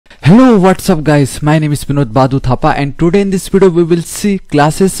Hello, what's up guys, my name is Vinod Badu Thapa and today in this video we will see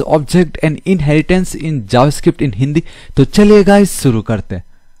classes, object and inheritance in JavaScript in Hindi. तो चलिए guys शुरू करते हैं।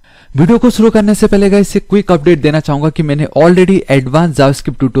 Video को शुरू करने से पहले गाइस एक क्विक अपडेट देना चाहूंगा कि मैंने already advance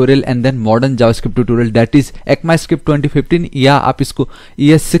JavaScript tutorial and then modern JavaScript tutorial that is ECMAScript 2015 या आप इसको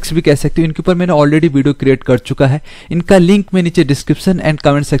ES6 भी कह सकते हो, इनके ऊपर मैंने ऑलरेडी वीडियो क्रिएट कर चुका है। इनका लिंक मैं नीचे डिस्क्रिप्शन एंड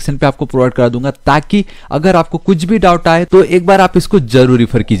कमेंट सेक्शन पे आपको प्रोवाइड करा दूंगा, ताकि अगर आपको कुछ भी डाउट आए तो एक बार आप इसको जरूर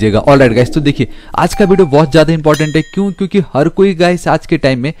रिफर कीजिएगा। ऑलराइट गाइस, तो देखिए आज का वीडियो बहुत ज्यादा इंपॉर्टेंट है। क्यों? क्योंकि हर कोई गाइस आज के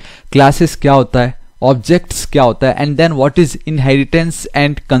टाइम में क्लासेस क्या होता है, ऑब्जेक्ट्स क्या होता है and then what is inheritance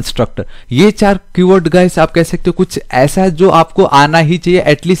and constructor, ये चार कीवर्ड गाइस आप कह सकते हो कुछ ऐसा है जो आपको आना ही चाहिए।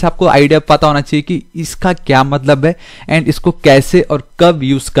 एटलीस्ट आपको आइडिया पता होना चाहिए कि इसका क्या मतलब है एंड इसको कैसे और कब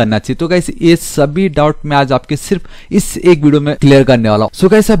यूज करना चाहिए। तो गाइस ये सभी डाउट मैं आज आपके सिर्फ इस एक वीडियो में क्लियर करने वाला हूं। सो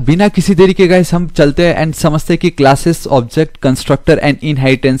गाइस अब बिना किसी देरी के गाइस हम चलते हैं एंड समझते हैं कि classes, object, constructor and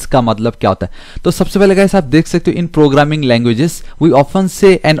inheritance का मतलब क्या होता है। तो सबसे पहले गाइस आप देख सकते हो इन प्रोग्रामिंग लैंग्वेजेस वी ऑफन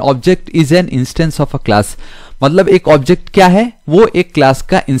से an object is an instance of a class. मतलब एक ऑब्जेक्ट क्या है, वो एक क्लास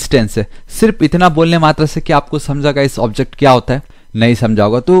का इंस्टेंस है। सिर्फ इतना बोलने मात्र से कि आपको समझा इस ऑब्जेक्ट क्या होता है नहीं समझा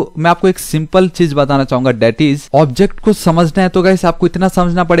होगा, तो मैं आपको एक सिंपल चीज बताना चाहूंगा, डेट इज ऑब्जेक्ट को समझना है तो गाइस आपको इतना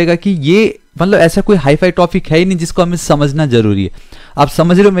समझना पड़ेगा कि ये मतलब ऐसा कोई हाईफाई टॉपिक है ही नहीं जिसको हमें समझना जरूरी है। आप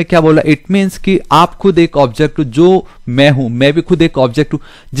समझ रहे हो मैं क्या बोला? इट मीन्स कि आप खुद एक ऑब्जेक्ट हो, जो मैं हूं, मैं भी खुद एक ऑब्जेक्ट हूं।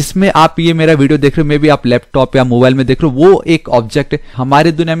 जिसमें आप ये मेरा वीडियो देख रहे हो, मे भी आप लैपटॉप या मोबाइल में देख रहे हो, वो एक ऑब्जेक्ट है।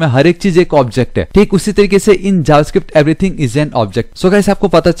 हमारे दुनिया में हर एक चीज एक ऑब्जेक्ट है। ठीक उसी तरीके से in JavaScript everything is an object. So guys आपको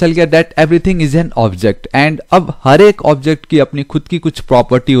पता चल गया that everything is an object. And अब हर एक ऑब्जेक्ट की अपनी खुद की कुछ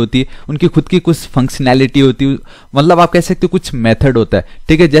प्रॉपर्टी होती है, उनकी खुद की कुछ फंक्शनैलिटी होती है, मतलब आप कह सकते हो कुछ मेथड होता है।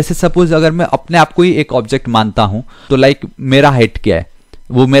 ठीक है, जैसे सपोज अगर मैं अपने आप को ही एक ऑब्जेक्ट मानता हूं तो लाइक मेरा हाइट क्या है,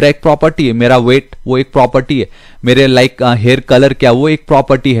 वो मेरा एक प्रॉपर्टी है। मेरा वेट वो एक प्रॉपर्टी है। मेरे लाइक हेयर कलर क्या, वो एक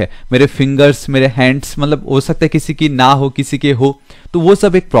प्रॉपर्टी है। मेरे फिंगर्स, मेरे हैंड्स, मतलब हो सकता है किसी की ना हो किसी के हो, तो वो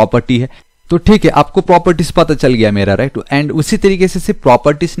सब एक प्रॉपर्टी है। तो ठीक है, आपको प्रॉपर्टीज पता चल गया मेरा, राइट। एंड उसी तरीके से सिर्फ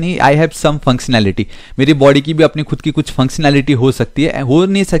प्रॉपर्टीज नहीं, आई हैव सम फंक्शनैलिटी। मेरी बॉडी की भी अपनी खुद की कुछ फंक्शनैलिटी हो सकती है, हो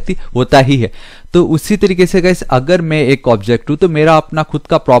नहीं सकती, होता ही है। तो उसी तरीके से गाइस अगर मैं एक ऑब्जेक्ट हूं तो मेरा अपना खुद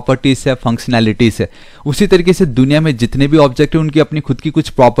का प्रॉपर्टीज है, फंक्शनैलिटीज है। उसी तरीके से दुनिया में जितने भी ऑब्जेक्ट है उनकी अपनी खुद की कुछ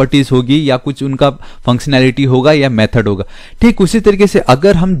प्रॉपर्टीज होगी या कुछ उनका फंक्शनैलिटी होगा या मेथड होगा। ठीक उसी तरीके से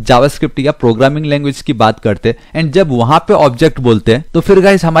अगर हम जावास्क्रिप्ट या प्रोग्रामिंग लैंग्वेज की बात करते हैं एंड जब वहां पे ऑब्जेक्ट बोलते हैं तो फिर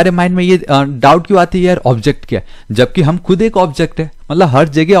गाइस हमारे माइंड में ये डाउट क्यों आती है, यार ऑब्जेक्ट क्या है, जबकि हम खुद एक ऑब्जेक्ट है। मतलब हर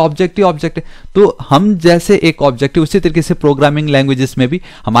जगह ऑब्जेक्ट ही ऑब्जेक्ट है। तो हम जैसे एक ऑब्जेक्ट है उसी तरीके से प्रोग्रामिंग लैंग्वेजेस में भी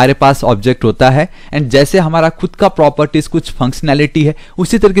हमारे पास ऑब्जेक्ट होता है। एंड जैसे हमारा खुद का प्रॉपर्टीज कुछ फंक्शनैलिटी है,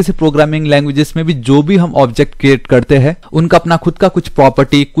 उसी तरीके से प्रोग्रामिंग लैंग्वेजेस में भी जो भी हम ऑब्जेक्ट क्रिएट करते हैं उनका अपना खुद का कुछ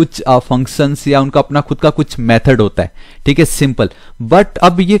प्रॉपर्टी, कुछ फंक्शंस या उनका अपना खुद का कुछ मेथड होता है। ठीक है, सिंपल। बट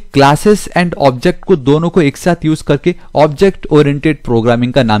अब ये क्लासेस एंड ऑब्जेक्ट को दोनों को एक साथ यूज करके ऑब्जेक्ट ओरिएंटेड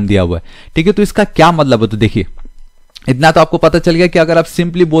प्रोग्रामिंग का नाम दिया हुआ है। ठीक है, तो इसका क्या मतलब है? तो देखिए इतना तो आपको पता चल गया कि अगर आप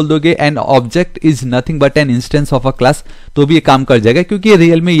सिंपली बोल दोगे an object is nothing but an instance of a class, तो भी ये काम कर जाएगा, क्योंकि ये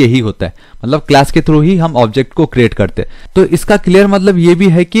रियल में यही होता है। मतलब क्लास के थ्रू ही हम ऑब्जेक्ट को क्रिएट करते हैं। तो इसका क्लियर मतलब ये भी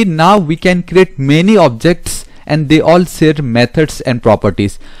है कि now we can create many objects and they all share methods and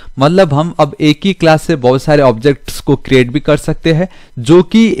properties. मतलब हम अब एक ही क्लास से बहुत सारे ऑब्जेक्ट्स को क्रिएट भी कर सकते हैं जो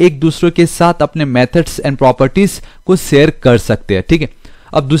कि एक दूसरे के साथ अपने मेथड्स एंड प्रॉपर्टीज को शेयर कर सकते हैं। ठीक है,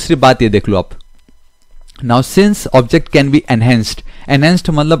 अब दूसरी बात ये देख लो आप। Now since object can be enhanced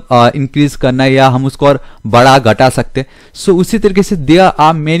मतलब इंक्रीज करना या हम उसको और बड़ा घटा सकते हैं। सो उसी तरीके से there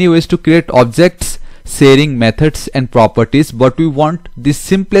are many ways to create objects sharing methods and properties, but we want the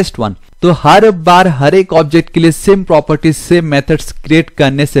simplest one. तो हर बार हर एक ऑब्जेक्ट के लिए same properties, same methods create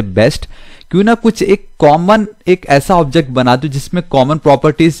करने से बेस्ट क्यों ना कुछ एक कॉमन एक ऐसा ऑब्जेक्ट बना दूं जिसमें कॉमन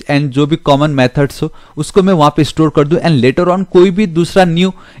प्रॉपर्टीज एंड जो भी कॉमन मेथड्स हो उसको मैं वहां पे स्टोर कर दूं। एंड लेटर ऑन कोई भी दूसरा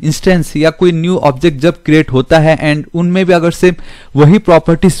न्यू इंस्टेंस या कोई न्यू ऑब्जेक्ट जब क्रिएट होता है एंड उनमें भी अगर सेम वही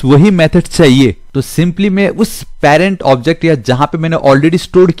प्रॉपर्टीज, वही मेथड चाहिए, तो सिंपली मैं उस पेरेंट ऑब्जेक्ट या जहां पे मैंने ऑलरेडी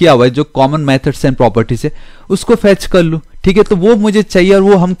स्टोर किया हुआ है जो कॉमन मेथड्स एंड प्रॉपर्टीज है उसको फेच कर लूं। ठीक है, तो वो मुझे चाहिए और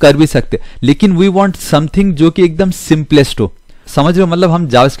वो हम कर भी सकते, लेकिन वी वांट समथिंग जो कि एकदम सिंपलेस्ट हो। समझ रहे हो? मतलब हम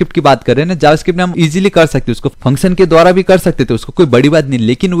जावास्क्रिप्ट की बात कर रहे हैं ना, जावास्क्रिप्ट में हम इजीली कर सकते, उसको फंक्शन के द्वारा भी कर सकते थे, उसको कोई बड़ी बात नहीं,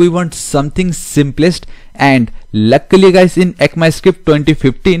 लेकिन we want something simplest. And luckily guys in ECMAScript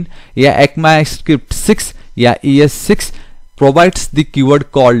 2015 या ECMAScript 6 या ES6 provides the keyword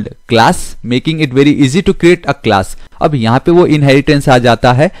called class, making it very easy to create a class। अब यहाँ पे वो इनहेरिटेंस आ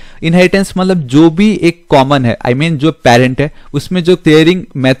जाता है। इनहेरिटेंस मतलब जो भी एक कॉमन है, आई मीन जो पेरेंट है उसमें जो शेयरिंग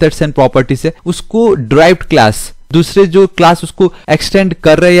मेथड्स एंड प्रॉपर्टीज है उसको ड्राइव्ड क्लास दूसरे जो क्लास उसको एक्सटेंड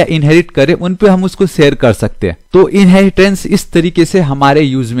कर रहे या इनहेरिट कर रहे उन पे हम उसको शेयर कर सकते हैं। तो इनहेरिटेंस इस तरीके से हमारे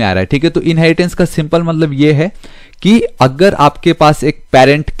यूज में आ रहा है, ठीक है। तो इनहेरिटेंस का सिंपल मतलब ये है कि अगर आपके पास एक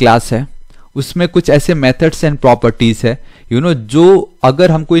पेरेंट क्लास है, उसमें कुछ ऐसे मेथड्स एंड प्रॉपर्टीज है जो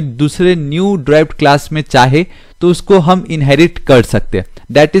अगर हम कोई दूसरे न्यू ड्राइव्ड क्लास में चाहे तो उसको हम इनहेरिट कर सकते हैं।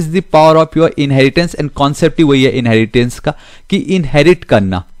 That is the power of your inheritance, and concept ही वही है इनहेरिटेंस का कि इनहेरिट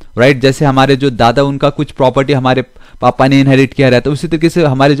करना, राइट। जैसे हमारे जो दादा उनका कुछ प्रॉपर्टी हमारे पापा ने इनहेरिट किया रहता है, उसी तरीके से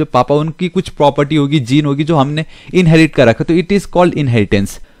हमारे जो पापा उनकी कुछ प्रॉपर्टी होगी, जीन होगी जो हमने इनहेरिट कर रखा, तो it is called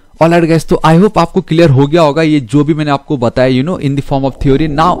inheritance. Alright guys, तो आई होप आपको क्लियर हो गया होगा ये जो भी मैंने आपको बताया in the form of theory.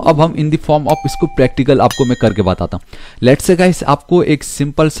 Now अब हम इन द फॉर्म ऑफ इसको प्रैक्टिकल आपको मैं करके बताता हूँ। लेट्स से गाइस आपको एक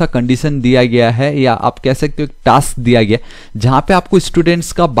सिंपल सा कंडीशन दिया गया है, या आप कह सकते हो एक टास्क दिया गया जहां पे आपको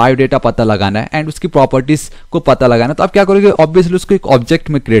स्टूडेंट्स का बायोडेटा पता लगाना है एंड उसकी प्रॉपर्टीज को पता लगाना है। तो आप क्या करोगे, ऑब्वियसली उसको एक ऑब्जेक्ट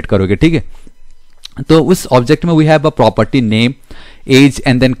में क्रिएट करोगे, ठीक है। तो उस ऑब्जेक्ट में we have a property name, as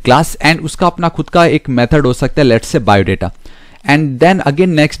and then class, and उसका अपना खुद का एक मेथड हो सकता है, let's say biodata. And then again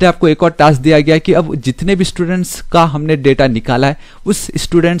next day आपको एक और टास्क दिया गया कि अब जितने भी स्टूडेंट्स का हमने डेटा निकाला है, उस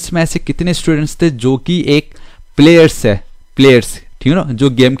स्टूडेंट्स में ऐसे कितने स्टूडेंट्स थे जो कि एक प्लेयर्स है, प्लेयर्स, ठीक है ना, जो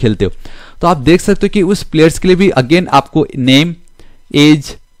गेम खेलते हो। तो आप देख सकते हो कि उस प्लेयर्स के लिए भी अगेन आपको name,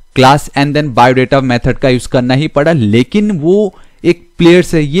 as, class and then biodata method का यूज करना ही पड़ा, लेकिन वो एक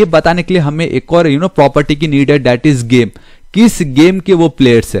प्लेयर्स है ये बताने के लिए हमें एक और प्रॉपर्टी की नीड है, दैट इज गेम, किस गेम के वो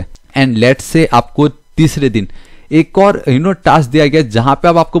प्लेयर्स है। एंड लेट्स से आपको तीसरे दिन एक और टास्क दिया गया जहां पे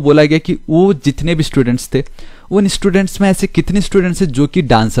अब आपको बोला गया कि वो जितने भी स्टूडेंट्स थे उन स्टूडेंट्स में ऐसे कितने स्टूडेंट्स हैं जो कि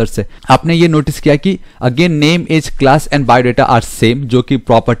डांसर्स है। आपने ये नोटिस किया कि again name, as, class and biodata are same, जो कि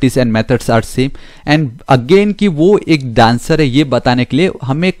properties and methods are same, and again कि वो एक डांसर है ये बताने के लिए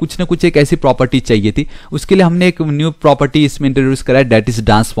हमें कुछ ना कुछ एक ऐसी प्रॉपर्टी चाहिए थी। उसके लिए हमने एक न्यू प्रॉपर्टी इसमें इंट्रोड्यूस करा है, दैट इज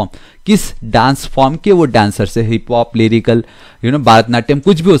डांस फॉर्म। किस डांस फॉर्म के वो डांसर्स है, हिप हॉप, लिरिकल, भारतनाट्यम,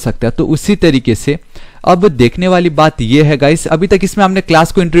 कुछ भी हो सकता है। तो उसी तरीके से अब देखने वाली बात यह है गाइस, अभी तक इसमें हमने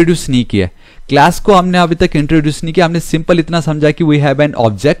क्लास को इंट्रोड्यूस नहीं किया है, क्लास को हमने अभी तक इंट्रोड्यूस नहीं किया। हमने सिंपल इतना समझा कि वी हैव एन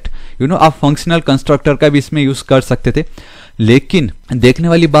ऑब्जेक्ट, आप फंक्शनल कंस्ट्रक्टर का भी इसमें यूज कर सकते थे। लेकिन देखने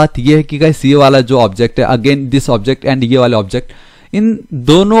वाली बात यह है कि गाइस ये वाला जो ऑब्जेक्ट है, अगेन दिस ऑब्जेक्ट एंड ये वाला ऑब्जेक्ट, इन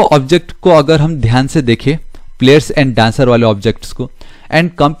दोनों ऑब्जेक्ट को अगर हम ध्यान से देखें, प्लेयर्स एंड डांसर वाले ऑब्जेक्ट्स को,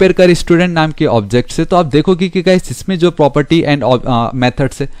 एंड कंपेयर कर स्टूडेंट नाम के ऑब्जेक्ट से, तो आप देखोगे कि गाइस इसमें जो प्रॉपर्टी एंड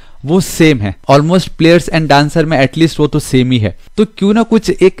मेथड्स है वो सेम है, ऑलमोस्ट प्लेयर्स एंड डांसर में एटलीस्ट वो तो सेम ही है। तो क्यों ना कुछ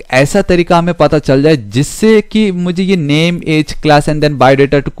एक ऐसा तरीका हमें पता चल जाए जिससे कि मुझे ये name, as, class and then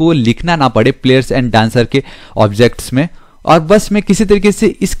biodata को लिखना ना पड़े प्लेयर्स एंड डांसर के ऑब्जेक्ट्स में, और बस मैं किसी तरीके से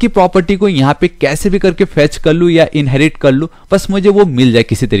इसकी प्रॉपर्टी को यहाँ पे कैसे भी करके फेच कर लूँ या इनहेरिट कर लूँ, बस मुझे वो मिल जाए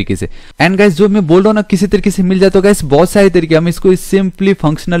किसी तरीके से। एंड गाइस जो मैं बोल रहा हूँ ना किसी तरीके से मिल जाए, तो गाइस बहुत सारे तरीके, हम इसको सिंपली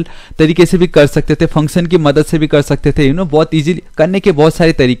फंक्शनल तरीके से भी कर सकते थे, फंक्शन की मदद से भी कर सकते थे, बहुत इजीली करने के बहुत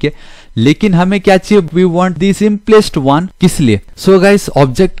सारे तरीके। लेकिन हमें क्या चाहिए, we want the simplest one. किस लिए? सो गाइस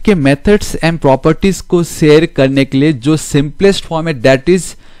ऑब्जेक्ट के मेथड्स एंड प्रॉपर्टीज को शेयर करने के लिए जो सिंपलेस्ट फॉर्म है, that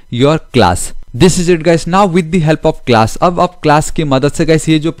is your class. This is it guys. Now with the help of class, अब आप क्लास की मदद से गाइस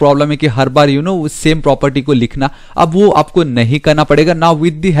ये जो प्रॉब्लम है कि हर बार सेम प्रॉपर्टी को लिखना, अब वो आपको नहीं करना पड़ेगा। Now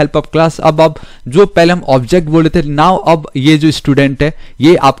with the help of class, अब जो पहले हम ऑब्जेक्ट बोल रहे थे, नाउ अब ये जो स्टूडेंट है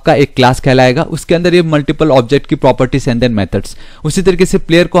ये आपका एक क्लास कहलाएगा, उसके अंदर ये मल्टीपल ऑब्जेक्ट की प्रॉपर्टीज एंड देन मेथड्स। उसी तरीके से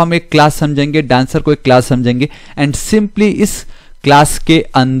प्लेयर को हम एक क्लास समझेंगे, डांसर को एक क्लास समझेंगे, एंड सिंपली इस क्लास के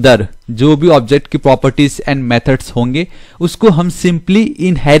अंदर जो भी ऑब्जेक्ट की प्रॉपर्टीज एंड मेथड्स होंगे उसको हम सिंपली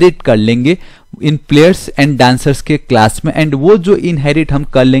इनहेरिट कर लेंगे इन प्लेयर्स एंड डांसर्स के क्लास में। एंड वो जो इनहेरिट हम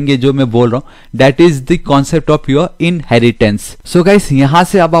कर लेंगे, जो मैं बोल रहा हूं, that is the concept of your inheritance. So guys यहां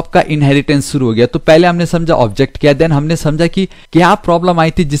से अब आपका इनहेरिटेंस शुरू हो गया। तो पहले हमने समझा ऑब्जेक्ट क्या, देन हमने समझा कि क्या प्रॉब्लम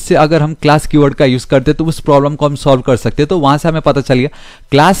आई थी जिससे अगर हम क्लास कीवर्ड का यूज करते तो उस प्रॉब्लम को हम सॉल्व कर सकते। तो वहां से हमें पता चल गया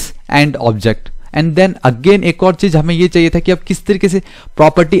class and object. And then again एक और चीज हमें ये चाहिए था कि अब किस तरीके से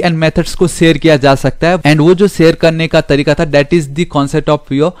प्रॉपर्टी एंड मेथड्स को शेयर किया जा सकता है, एंड वो जो शेयर करने का तरीका था, that is the concept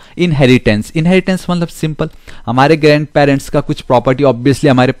of your inheritance. Inheritance मतलब सिंपल, हमारे ग्रैंड पेरेंट्स का कुछ प्रॉपर्टी ऑब्वियसली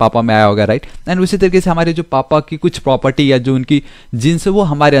हमारे पापा में आया होगा, राइट। एंड उसी तरीके से हमारे जो पापा की कुछ प्रॉपर्टी या जो उनकी जीन्स है वो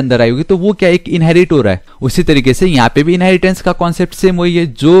हमारे अंदर आई होगी, तो वो क्या एक इनहेरिट हो रहा है। उसी तरीके से यहाँ पे भी इनहेरिटेंस का कॉन्सेप्ट सेम वही है,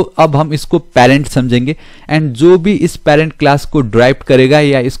 जो अब हम इसको पेरेंट समझेंगे, एंड जो भी इस पेरेंट क्लास को ड्राइव करेगा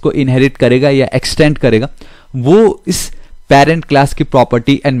या इसको इनहेरिट करेगा या एक्सटेंड करेगा, वो इस पेरेंट क्लास की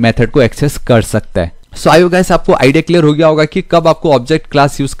प्रॉपर्टी एंड मेथड को एक्सेस कर सकता है। सो आई होप गाइस आपको आइडिया क्लियर हो गया होगा कि कब आपको ऑब्जेक्ट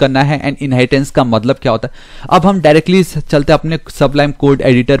क्लास यूज करना है एंड इनहेरिटेंस का मतलब क्या होता है। अब हम डायरेक्टली चलते हैं अपने सबलाइम कोड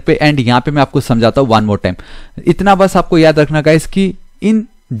एडिटर पे, एंड यहाँ पे मैं आपको समझाता हूँ वन मोर टाइम। इतना बस आपको याद रखना गाइस कि इन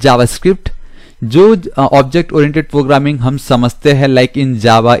जावास्क्रिप्ट जो ऑब्जेक्ट ओरिएंटेड प्रोग्रामिंग हम समझते हैं, like in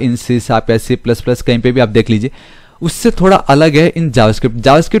Java, in C sharp या C++, कहीं पे भी आप देख लीजिए, उससे थोड़ा अलग है इन जावास्क्रिप्ट।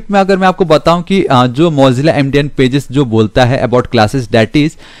 जावास्क्रिप्ट में अगर मैं आपको बताऊं कि जो मोजिला एमडीएन पेजेस जो बोलता है about classes, that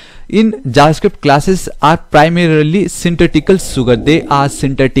is in JavaScript classes are primarily syntactical sugar. They are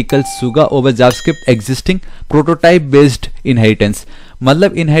syntactical sugar over JavaScript existing prototype based inheritance.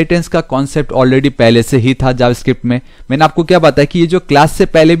 मतलब इनहेरिटेंस का कॉन्सेप्ट ऑलरेडी पहले से ही था जावास्क्रिप्ट में। मैंने आपको क्या बताया कि ये जो क्लास से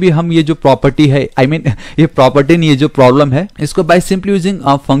पहले भी हम ये जो प्रॉपर्टी है, आई मीन ये प्रॉपर्टी नहीं, ये जो प्रॉब्लम है, इसको by simply using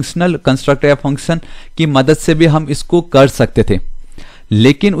functional constructor या फंक्शन की मदद से भी हम इसको कर सकते थे,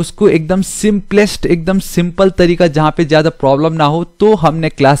 लेकिन उसको एकदम सिंपलेस्ट, एकदम सिंपल तरीका जहां पे ज्यादा प्रॉब्लम ना हो, तो हमने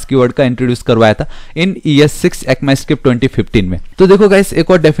क्लास कीवर्ड का इंट्रोड्यूस करवाया था इन ES6 ECMAScript 2015 में। तो देखो गाइस,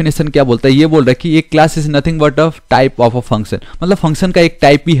 एक और डेफिनेशन क्या बोलता है, ये बोल रहा है कि ये class is nothing but a type of a function, मतलब फंक्शन का एक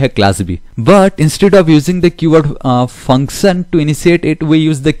टाइप ही है क्लास भी। But instead of using the keyword function to initiate it, we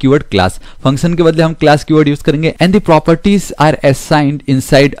use the keyword class. Function के बदले हम क्लास कीवर्ड यूज करेंगे। And the properties are assigned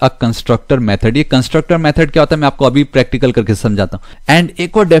inside a constructor method. ये constructor method क्या होता है मैं आपको अभी प्रैक्टिकल करके समझाता हूँ। एंड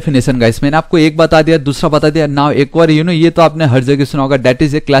एक और डेफिनेशन गाइस, मैंने आपको एक बता दिया, दूसरा बता दिया, नाउ एक और, ये तो आपने हर जगह सुना होगा, that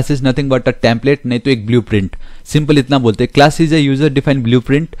is a class is nothing but a template, नहीं तो एक ब्लूप्रिंट। सिंपल इतना बोलते हैं, class is a user defined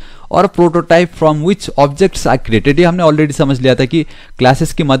blueprint और prototype from which objects are created. ये हमने ऑलरेडी समझ लिया था कि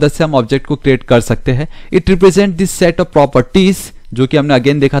क्लासेस की मदद से हम ऑब्जेक्ट को क्रिएट कर सकते हैं। It represent this set of properties, जो कि हमने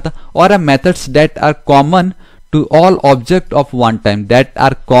अगेन देखा था, और methods that are common to all object of one type, that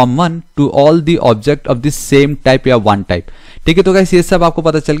are common to all the object of the same type या one type। ठीक है, तो गाइस ये सब आपको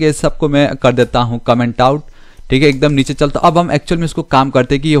पता चल गया, इस सब को मैं कर देता हूं कमेंट आउट। ठीक है, एकदम नीचे चलता। अब हम एक्चुअल में इसको काम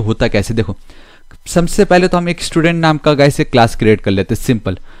करते हैं कि ये होता कैसे। देखो, सबसे पहले तो हम एक स्टूडेंट नाम का गाइस एक क्लास क्रिएट कर लेते हैं,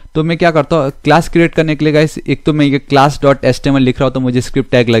 सिंपल। तो मैं क्या करता हूँ, क्लास क्रिएट करने के लिए गाइस, एक तो मैं ये class.html लिख रहा हूँ, तो मुझे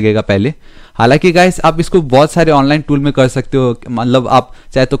स्क्रिप्ट टैग लगेगा पहले। हालांकि गाइस आप इसको बहुत सारे ऑनलाइन टूल में कर सकते हो, मतलब आप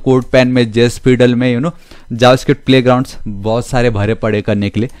चाहे तो कोड पेन में, जेस फिडल में, जावास्क्रिप्ट प्लेग्राउंड्स बहुत सारे भरे पड़े करने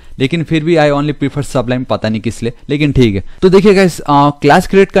के लिए, लेकिन फिर भी आई ओनली प्रीफर सबलाइन, पता नहीं किस लिए, लेकिन ठीक है। तो देखिए गाइस, क्लास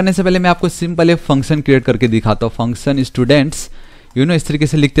क्रिएट करने से पहले मैं आपको सिंपल एक फंक्शन क्रिएट करके दिखाता हूँ। फंक्शन स्टूडेंट्स इस तरीके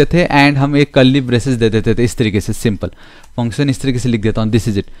से लिखते थे, एंड हम एक कर्ली ब्रेसेस दे देते थे इस तरीके से, सिंपल फंक्शन इस तरीके से लिख देता हूं, दिस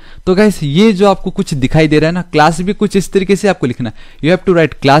इज इट। तो गाइस ये जो आपको कुछ दिखाई दे रहा है ना, क्लास भी कुछ इस तरीके से आपको लिखना है। You have to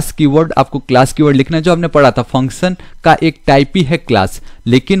right class keyword, आपको क्लास कीवर्ड लिखना है, जो हमने पढ़ा था, फंक्शन का एक टाइप ही है क्लास,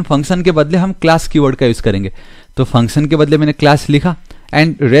 लेकिन फंक्शन के बदले हम क्लास कीवर्ड का यूज करेंगे। तो फंक्शन के बदले मैंने क्लास लिखा,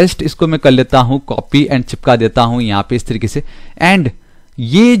 एंड रेस्ट इसको मैं कर लेता हूं कॉपी एंड चिपका देता हूं यहाँ पे इस तरीके से। एंड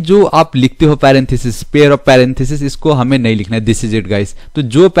ये जो आप लिखते हो पैरेंथेसिस, पेयर ऑफ पैरेंथेसिस, इसको हमें नहीं लिखना है, दिस इज इट गाइस। तो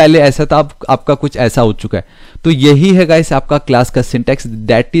जो पहले ऐसा था, अब आपका कुछ ऐसा हो चुका है। तो यही है गाइस आपका क्लास का सिंटैक्स,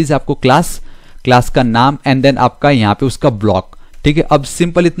 दैट इज आपको क्लास का नाम, एंड देन आपका यहाँ पे उसका ब्लॉक। ठीक है, अब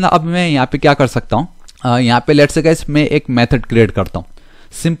सिंपल इतना। अब मैं यहाँ पे क्या कर सकता हूँ, यहाँ पे लेट्स से गाइस मैं एक मेथड क्रिएट करता हूँ,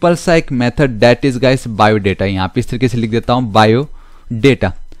 सिंपल सा एक method, that is guys biodata. यहाँ पे इस तरीके से लिख देता हूँ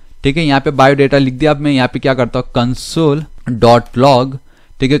बायोडेटा। ठीक है, यहाँ पे बायोडेटा लिख दिया। अब मैं यहाँ पे क्या करता हूँ, console.log।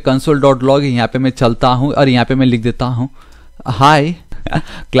 ठीक है, console.log, यहाँ पे मैं चलता हूँ और यहाँ पे मैं लिख देता हूँ हाय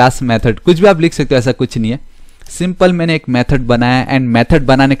क्लास मेथड। कुछ भी आप लिख सकते हो, ऐसा कुछ नहीं है, सिंपल मैंने एक मेथड बनाया। एंड मेथड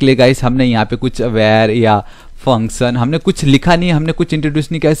बनाने के लिए गाइस हमने यहाँ पे कुछ वेयर या फंक्शन, हमने कुछ लिखा नहीं है, हमने कुछ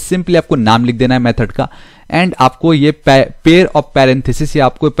इंट्रोड्यूस नहीं किया, सिंपली आपको नाम लिख देना है मेथड का, एंड आपको ये पेयर ऑफ पैरेंथेसिस, या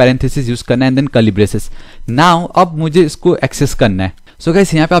आपको पैरेंथेसिस यूज करना है, and then curly braces. Now अब मुझे इसको एक्सेस करना है। सो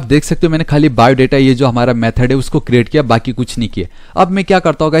गाइस यहाँ पे आप देख सकते हो, मैंने खाली बायोडेटा, ये जो हमारा मेथड है, उसको क्रिएट किया, बाकी कुछ नहीं किया। अब मैं क्या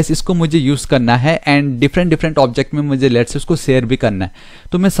करता हूँ गाइस, इसको मुझे यूज करना है, एंड डिफरेंट ऑब्जेक्ट में मुझे लेट्स से उसको शेयर भी करना है।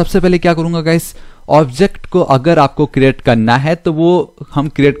 तो मैं सबसे पहले क्या करूंगा गाइस, ऑब्जेक्ट को अगर आपको क्रिएट करना है तो वो हम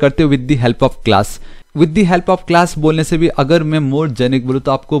क्रिएट करते हो with the help of class. With the help of class बोलने से भी, अगर मैं मोर जेनिक बोलूँ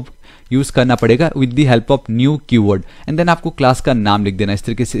तो आपको यूज करना पड़ेगा with the help of new keyword, and then आपको क्लास का नाम लिख देना इस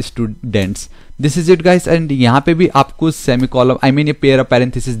तरीके से, students, this is it guys. And यहाँ पे भी आपको सेमीकोलन, आई मीन ये पेयर ऑफ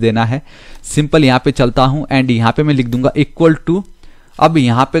पैरेंथेसिस देना है। सिंपल यहाँ पे चलता हूँ, एंड यहाँ पे मैं लिख दूंगा इक्वल टू। अब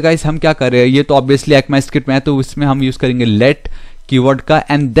यहाँ पे गाइस हम क्या कर रहे हैं, ये तो ऑब्वियसली ECMAScript में है, तो इसमें हम यूज करेंगे लेट कीवर्ड का,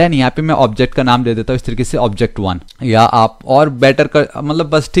 एंड देन यहाँ पे मैं ऑब्जेक्ट का नाम दे देता हूँ इस तरीके से, object1, या आप और बेटर कर, मतलब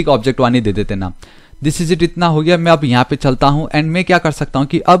बस ठीक object1 ही दे देते नाम। दिस इज इट, इतना हो गया। मैं अब यहाँ पे चलता हूँ, एंड मैं क्या कर सकता हूँ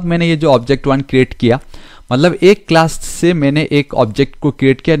कि अब मैंने ये जो object1 क्रिएट किया, मतलब एक क्लास से मैंने एक ऑब्जेक्ट को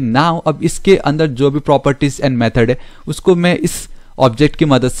क्रिएट किया। नाउ अब इसके अंदर जो भी प्रॉपर्टीज एंड मेथड है, उसको मैं इस ऑब्जेक्ट की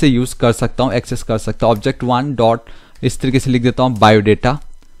मदद से यूज कर सकता हूँ, एक्सेस कर सकता हूँ। object1 डॉट इस तरीके से लिख देता हूँ biodata,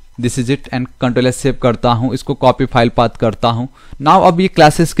 this is it, and control save करता हूँ, इसको कॉपी फाइल पाथ करता हूँ। नाउ अब ये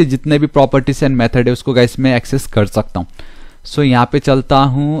क्लासेस के जितने भी प्रॉपर्टीज एंड मेथड है, उसको गाइस मैं एक्सेस कर सकता हूँ। सो यहाँ पे चलता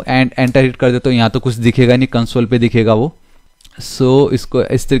हूँ, एंड एंटर हिट कर देता हूँ। यहाँ तो कुछ दिखेगा नहीं, कंसोल पे दिखेगा वो। सो इसको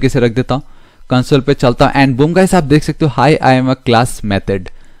इस तरीके से रख देता हूँ, कंसोल पे चलता हूँ, एंड बूम गाइस आप देख सकते हो, high I am a class method.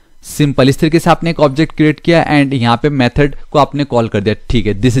 Simple इस तरीके से आपने एक ऑब्जेक्ट क्रिएट किया एंड यहाँ पे मेथड को आपने कॉल कर दिया, ठीक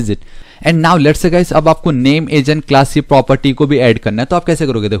है, this is it. And now let's say guys अब आपको नेम एज एंड क्लास ये प्रॉपर्टी को भी ऐड करना है, तो आप कैसे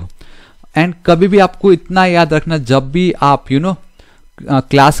करोगे देखो। एंड कभी भी आपको इतना याद रखना, जब भी आप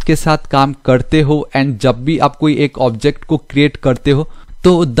क्लास के साथ काम करते हो एंड जब भी आप कोई एक ऑब्जेक्ट को क्रिएट करते हो,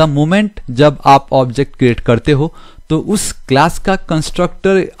 तो द मोमेंट जब आप ऑब्जेक्ट क्रिएट करते हो तो उस क्लास का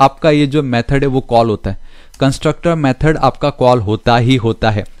कंस्ट्रक्टर आपका ये जो मेथड है वो कॉल होता है। कंस्ट्रक्टर मेथड आपका कॉल होता ही होता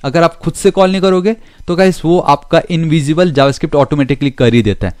है। अगर आप खुद से कॉल नहीं करोगे तो गाइस वो आपका इनविजिबल जावास्क्रिप्ट ऑटोमेटिकली कर ही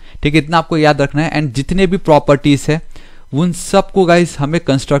देता है, ठीक है, इतना आपको याद रखना है। एंड जितने भी प्रॉपर्टीज है उन सबको गाइस हमें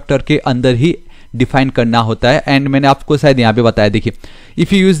कंस्ट्रक्टर के अंदर ही डिफाइन करना होता है। एंड मैंने आपको शायद यहाँ पे बताया, देखिए,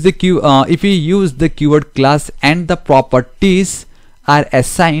 if you use the keyword class and the properties are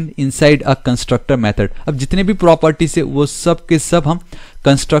assigned inside a constructor method. अब जितने भी प्रॉपर्टीज है वो सब के सब हम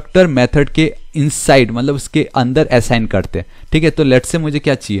कंस्ट्रक्टर मेथड के इनसाइड मतलब उसके अंदर असाइन करते हैं, ठीक है। तो लेट्स से मुझे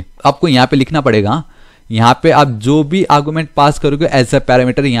क्या चाहिए, आपको यहाँ पे लिखना पड़ेगा, यहाँ पे आप जो भी आर्गुमेंट पास करोगे एज अ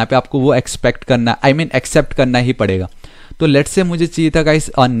पैरामीटर यहाँ पे आपको वो एक्सपेक्ट करना, एक्सेप्ट करना ही पड़ेगा। तो लेट्स से मुझे चाहिए था guys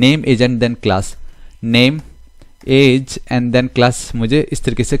name as and then class, name as and then class, मुझे इस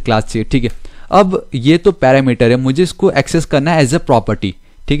तरीके से क्लास चाहिए, ठीक है। अब ये तो पैरामीटर है, मुझे इसको एक्सेस करना है एज अ प्रॉपर्टी,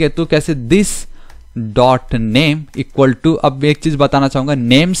 ठीक है। तो कैसे, this dot name equal to, अब मैं एक चीज बताना चाहूंगा,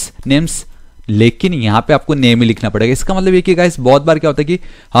 नेम्स लेकिन यहाँ पे आपको नेम ही लिखना पड़ेगा। इसका मतलब ये कि गाइस बहुत बार क्या होता है कि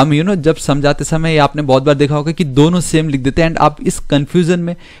हम जब समझाते समय आपने बहुत बार देखा होगा कि दोनों सेम लिख देते हैं एंड आप इस कंफ्यूजन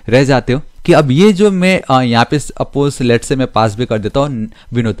में रह जाते हो कि अब ये जो मैं यहाँ पे सपोज लेट से मैं पास भी कर देता हूँ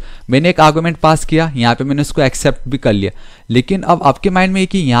विनोद, मैंने एक आर्गुमेंट पास किया, यहाँ पे मैंने उसको एक्सेप्ट भी कर लिया, लेकिन अब आपके माइंड में ये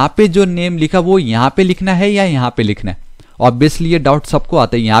कि यहाँ पे जो नेम लिखा वो यहाँ पे लिखना है या यहाँ पे लिखना है। ऑब्वियसली ये डाउट सबको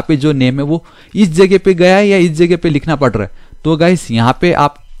आता है, यहाँ पे जो नेम है वो इस जगह पे गया है या इस जगह पे लिखना पड़ रहा है। तो गाइस यहाँ पे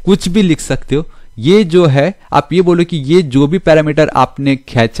आप कुछ भी लिख सकते हो, ये जो है आप ये बोलो कि ये जो भी पैरामीटर आपने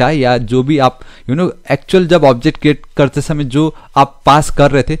खींचा या जो भी आप एक्चुअल जब ऑब्जेक्ट क्रिएट करते समय जो आप पास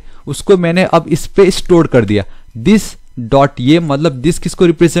कर रहे थे उसको मैंने अब इस पे स्टोर कर दिया। दिस डॉट ये मतलब दिस किसको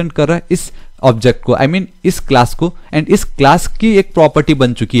रिप्रेजेंट कर रहा है, इस ऑब्जेक्ट को, इस क्लास को, एंड इस क्लास की एक प्रॉपर्टी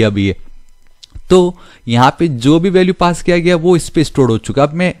बन चुकी है अभी ये। तो यहाँ पे जो भी वैल्यू पास किया गया वो इस पे स्टोर हो चुका।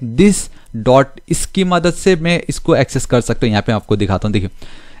 अब मैं दिस डॉट इसकी मदद से मैं इसको एक्सेस कर सकता हूँ। यहाँ पे आपको दिखाता हूँ, देखिए।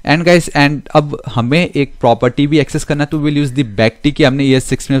 एंड गाइस एंड अब हमें एक प्रॉपर्टी भी एक्सेस करना है, तो विल यूज द बैकटिक की, हमने ये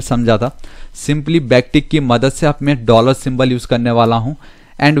 6 में समझा था। सिंपली बैकटिक की मदद से अब मैं डॉलर सिंबल यूज करने वाला हूँ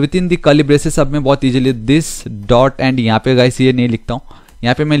and with in the curly braces अब मैं बहुत इजीली दिस डॉट एंड यहाँ पे गाइस ये नहीं लिखता हूँ,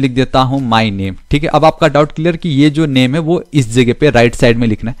 यहाँ पे मैं लिख देता हूँ माई नेम, ठीक है। अब आपका डाउट क्लियर कि ये जो नेम है वो इस जगह पे राइट साइड में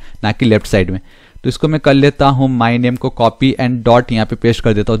लिखना है ना कि लेफ्ट साइड में। तो इसको मैं कर लेता हूँ, माई नेम को कॉपी एंड डॉट यहाँ पे पेस्ट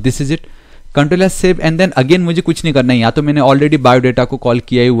कर देता हूँ, this is it. Control save and then again मुझे कुछ नहीं करना है, यहाँ तो मैंने ऑलरेडी बायोडेटा को कॉल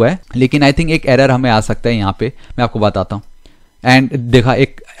किया ही हुआ है, लेकिन आई थिंक एक एरर हमें आ सकता है यहाँ पे, मैं आपको बताता हूँ। एंड देखा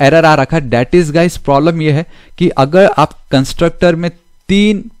एक एरर आ रखा है, दैट इज गाइस प्रॉब्लम ये है कि अगर आप कंस्ट्रक्टर में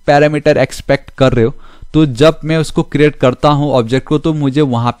 3 पैरामीटर एक्सपेक्ट कर रहे हो तो जब मैं उसको क्रिएट करता हूं ऑब्जेक्ट को तो मुझे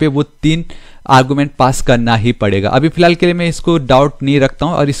वहां पे वो 3 आर्गुमेंट पास करना ही पड़ेगा। अभी फिलहाल के लिए मैं इसको डाउट नहीं रखता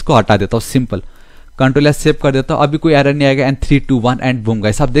हूं और इसको हटा देता हूं, सिंपल कंट्रोल एस सेव कर देता हूं, अभी कोई एरर नहीं आएगा। एंड 3 2 1 एंड बूम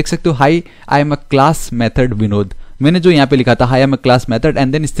गाइस, आप देख सकते हो high I am a class method Vinod, मैंने जो यहाँ पे लिखा था high I am a class method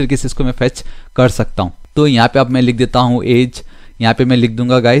and then इस तरीके से इसको मैं फेच कर सकता हूँ। तो यहाँ पे अब मैं लिख देता हूँ एज, यहाँ पे मैं लिख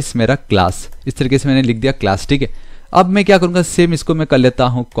दूंगा गाइस मेरा क्लास, इस तरीके से मैंने लिख दिया क्लास, ठीक है। अब मैं क्या करूंगा, सेम इसको मैं कर लेता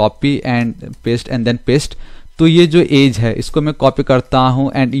हूँ copy and paste and then paste. तो ये जो एज है इसको मैं कॉपी करता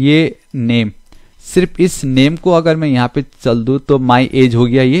हूँ एंड ये नेम, सिर्फ इस नेम को अगर मैं यहाँ पे चल दूँ तो माई एज हो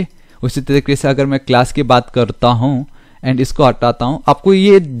गया ये। उसी तरीके से अगर मैं क्लास की बात करता हूँ एंड इसको हटाता हूँ, आपको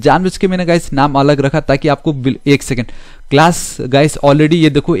ये जानबूझ के मैंने गाइस नाम अलग रखा ताकि आपको एक सेकेंड, क्लास गाइस ऑलरेडी ये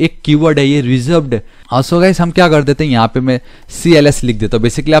देखो एक कीवर्ड है, ये रिजर्व्ड है। ऑल्सो गाइस हम क्या कर देते हैं, यहाँ पे मैं CLS लिख देता हूँ,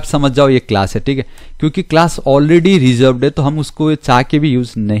 बेसिकली आप समझ जाओ ये क्लास है, ठीक है। क्योंकि क्लास ऑलरेडी रिजर्व्ड है तो हम उसको चाह के भी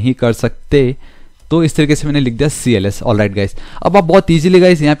यूज नहीं कर सकते, तो इस तरीके से मैंने लिख दिया CLS। ऑलराइट गाइस, अब आप बहुत इजीली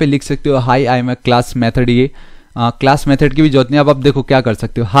गाइस यहाँ पे लिख सकते हो high I am a class method, ये क्लास मेथड की भी जरूरत नहीं। अब आप देखो क्या कर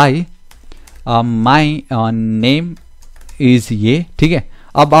सकते हो, हाई माई नेम इज ये, ठीक है।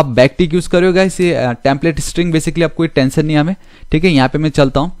 अब आप बैकटिक यूज करोगे गाइस, ये टेम्पलेट स्ट्रिंग बेसिकली आपको कोई टेंशन नहीं हमें, ठीक है। यहाँ पे मैं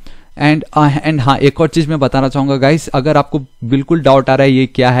चलता हूँ एंड हाँ एक और चीज मैं बताना चाहूंगा गाइस, अगर आपको बिल्कुल डाउट आ रहा है ये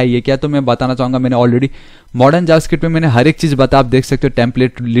क्या है ये क्या, तो मैं बताना चाहूंगा मैंने ऑलरेडी मॉडर्न जावास्क्रिप्ट में मैंने हर एक चीज बताया, आप देख सकते हो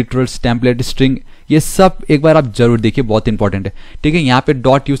टेम्पलेट, लिटरल्स, टेम्पलेट, स्ट्रिंग, ये सब एक बार आप जरूर देखिए, बहुत इंपॉर्टेंट है, ठीक है। यहाँ पे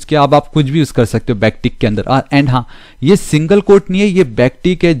डॉट यूज किया, अब आप कुछ भी यूज कर सकते हो बैकटिक के अंदर। एंड हाँ ये सिंगल कोट नहीं है, ये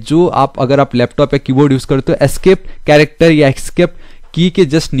बैकटिक है जो आप अगर आप लैपटॉप या कीबोर्ड यूज करते हो एस्केप कैरेक्टर या एस्केप की के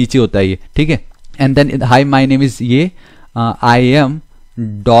जस्ट नीचे होता है ये, ठीक है। And then high my name is ये, I am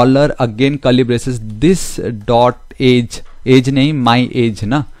dollar again curly braces this dot as, as नहीं माई एज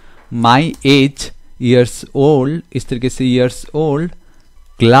ना, माई एज ईयर्स ओल्ड, इस तरीके से ईयर्स ओल्ड,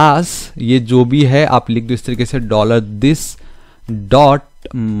 क्लास ये जो भी है आप लिख दो इस तरीके से dollar this dot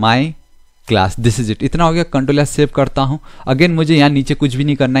my class, this is it. इतना हो गया। कंट्रोल एस सेव करता हूं। अगेन मुझे यहाँ नीचे कुछ भी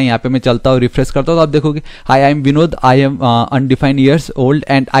नहीं करना है, यहाँ पे मैं चलता हूँ, रिफ्रेश करता हूँ तो आप देखोगे high I am Vinod, I am undefined years old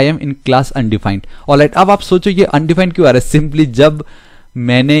and I am in class undefined. Alright, अब आप सोचो ये अनडिफाइंड क्यों आ रहा है? सिंपली जब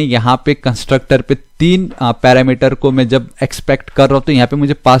मैंने यहाँ पे कंस्ट्रक्टर पे 3 पैरामीटर को मैं जब एक्सपेक्ट कर रहा हूँ तो यहाँ पे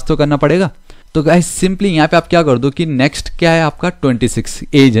मुझे पास तो करना पड़ेगा। तो गाइस सिंपली यहाँ पे आप क्या कर दो कि नेक्स्ट क्या है आपका 26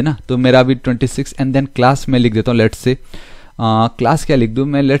 एज है ना, तो मेरा अभी 26 एंड देन क्लास में लिख देता हूँ, लेट्स से क्लास क्या लिख दूँ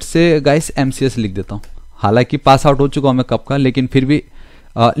मैं, लेट्स से गाइस MCS लिख देता हूँ। हालांकि पास आउट हो चुका हूँ मैं कब का, लेकिन फिर भी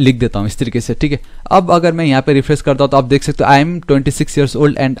लिख देता हूँ इस तरीके से, ठीक है। अब अगर मैं यहाँ पे रिफ्रेश करता हूँ तो आप देख सकते हो I am 26 years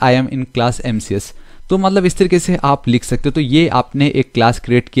old and I am in class MCS। तो मतलब इस तरीके से आप लिख सकते हो। तो ये आपने एक क्लास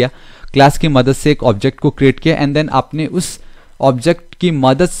क्रिएट किया, क्लास की मदद से एक ऑब्जेक्ट को क्रिएट किया एंड देन आपने उस ऑब्जेक्ट की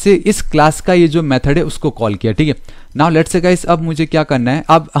मदद से इस क्लास का ये जो मेथड है उसको कॉल किया, ठीक है। नाउ लेट्स से गाइस अब मुझे क्या करना है,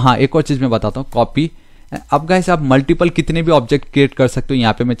 अब हाँ एक और चीज मैं बताता हूँ, कॉपी। अब गाइस आप मल्टीपल कितने भी ऑब्जेक्ट क्रिएट कर सकते हो।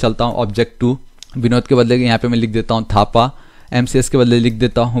 यहाँ पे मैं चलता हूँ ऑब्जेक्ट 2, विनोद के बदले यहाँ पे मैं लिख देता हूँ थापा, MCS के बदले लिख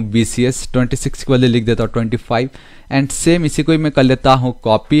देता हूँ BCS, 26 के बदले लिख देता हूँ 25 एंड सेम इसी को ही मैं कर लेता हूँ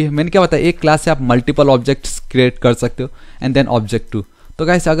कॉपी। मैंने क्या बताया, एक क्लास से आप मल्टीपल ऑब्जेक्ट्स क्रिएट कर सकते हो एंड देन ऑब्जेक्ट 2। तो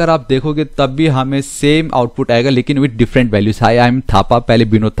गाइस अगर आप देखोगे तब भी हमें सेम आउटपुट आएगा लेकिन with different values. High I am Thapa, पहले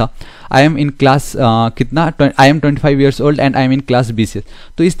विनोद था, आई एम इन क्लास कितना, I am 25 years old and I am in class BCS।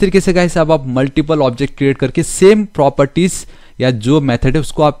 तो इस तरीके से गाइस अब आप मल्टीपल ऑब्जेक्ट क्रिएट करके सेम प्रॉपर्टीज या जो मेथड है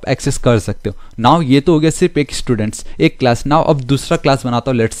उसको आप एक्सेस कर सकते हो। नाउ ये तो हो गया सिर्फ एक स्टूडेंट्स, एक क्लास। नाउ अब दूसरा क्लास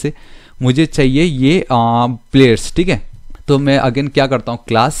बनाता हूँ, लेट्स से मुझे चाहिए ये प्लेयर्स, ठीक है। तो मैं अगेन क्या करता हूँ,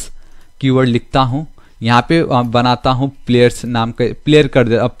 क्लास कीवर्ड लिखता हूँ, यहाँ पे बनाता हूँ प्लेयर्स नाम का, प्लेयर कर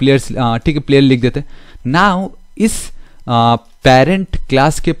दे, प्लेयर्स ठीक है, प्लेयर लिख देते। नाउ इस पेरेंट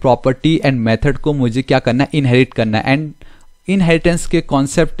क्लास के प्रॉपर्टी एंड मेथड को मुझे क्या करना है, इनहेरिट करना है। एंड इनहेरिटेंस के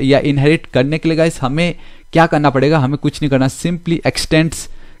कॉन्सेप्ट या इनहेरिट करने के लिए गाइस हमें क्या करना पड़ेगा, हमें कुछ नहीं करना, सिंपली एक्सटेंड्स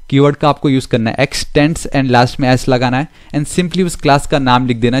कीवर्ड का आपको यूज करना है, एक्सटेंड्स एंड लास्ट में एस लगाना है एंड सिंपली उस क्लास का नाम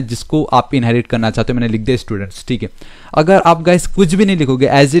लिख देना जिसको आप इनहेरिट करना चाहते हो। मैंने लिख दिया स्टूडेंट्स, ठीक है। अगर आप गाइस कुछ भी नहीं लिखोगे,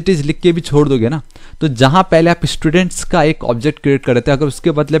 एज इट इज लिख के भी छोड़ दोगे ना, तो जहां पहले आप स्टूडेंट्स का एक ऑब्जेक्ट क्रिएट कर रहे थे, अगर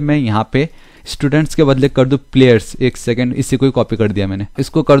उसके बदले मैं यहाँ पे स्टूडेंट्स के बदले कर दो प्लेयर्स, एक सेकेंड इसी को ही कॉपी कर दिया मैंने,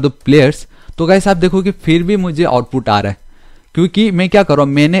 इसको कर दो प्लेयर्स, तो गाइस आप देखोगे फिर भी मुझे आउटपुट आ रहा है, क्योंकि मैं क्या कर रहा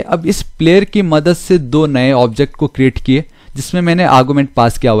हूं, मैंने अब इस प्लेयर की मदद से 2 नए ऑब्जेक्ट को क्रिएट किए जिसमें मैंने आर्गुमेंट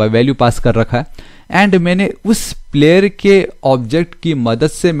पास किया हुआ है, वैल्यू पास कर रखा है एंड मैंने उस प्लेयर के ऑब्जेक्ट की मदद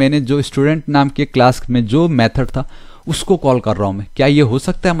से मैंने जो स्टूडेंट नाम के क्लास में जो मेथड था उसको कॉल कर रहा हूं मैं। क्या ये हो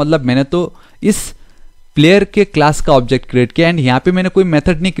सकता है? मतलब मैंने तो इस प्लेयर के क्लास का ऑब्जेक्ट क्रिएट किया एंड यहाँ पे मैंने कोई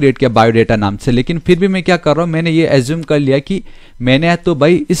मेथड नहीं क्रिएट किया बायोडेटा नाम से, लेकिन फिर भी मैं क्या कर रहा हूँ, मैंने ये एज्यूम कर लिया कि मैंने तो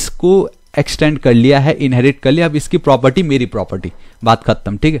भाई इसको एक्सटेंड कर लिया है, इनहेरिट कर लिया, अब इसकी प्रॉपर्टी मेरी प्रॉपर्टी, बात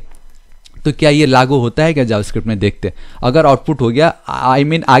खत्म, ठीक है। तो क्या ये लागू होता है क्या जावास्क्रिप्ट में? देखते हैं। अगर आउटपुट हो गया, आई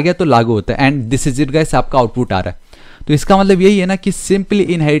मीन आ गया, तो लागू होता है and this is it guys, आपका आउटपुट आ रहा है। तो इसका मतलब यही है ना कि सिंपली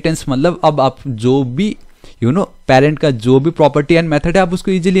इनहेरिटेंस मतलब अब आप जो भी पेरेंट का जो भी प्रॉपर्टी एंड मेथड है आप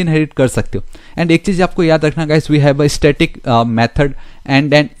उसको इजीली इनहेरिट कर सकते हो। एंड एक चीज आपको याद रखना guys, we have a static method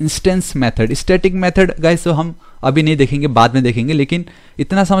and an instance method. Static method guys तो हम अभी नहीं देखेंगे, बाद में देखेंगे, लेकिन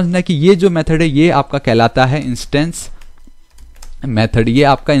इतना समझना कि ये जो मेथड है ये आपका कहलाता है इंस्टेंस मेथड, ये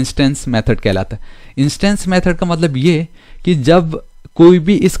आपका इंस्टेंस मेथड कहलाता है। इंस्टेंस मेथड का मतलब ये कि जब कोई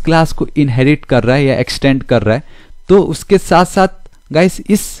भी इस क्लास को इनहेरिट कर रहा है या एक्सटेंड कर रहा है तो उसके साथ साथ गाइस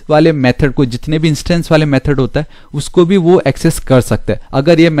इस वाले मेथड को, जितने भी इंस्टेंस वाले मेथड होता है उसको भी वो एक्सेस कर सकता है।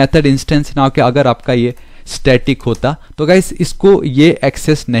 अगर ये मेथड इंस्टेंस ना हो के अगर आपका ये स्टैटिक होता तो गाइस इसको ये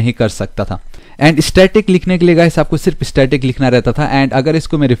एक्सेस नहीं कर सकता था। एंड स्टैटिक लिखने के लिए गाइस आपको सिर्फ स्टैटिक लिखना रहता था। एंड अगर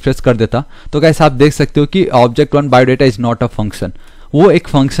इसको मैं रिफ्रेश कर देता तो गाइस आप देख सकते हो कि object 1 biodata is not a function, वो एक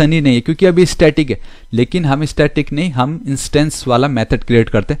फंक्शन ही नहीं है क्योंकि अभी स्टैटिक है। लेकिन हम स्टैटिक नहीं, हम इंस्टेंस वाला मेथड क्रिएट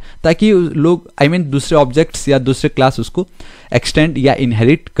करते हैं ताकि लोग आई मीन दूसरे ऑब्जेक्ट्स या दूसरे क्लास उसको एक्सटेंड या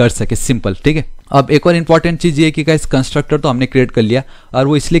इनहेरिट कर सके, सिंपल, ठीक है। अब एक और इंपॉर्टेंट चीज ये कि गाइस कंस्ट्रक्टर तो हमने क्रिएट कर लिया और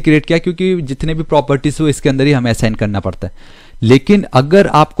वो इसलिए क्रिएट किया क्योंकि जितने भी प्रॉपर्टीज हो इसके अंदर ही हमें असाइन करना पड़ता है। लेकिन अगर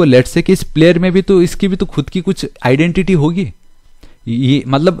आपको लेट्स से कि इस प्लेयर में भी तो इसकी भी तो खुद की कुछ आइडेंटिटी होगी, ये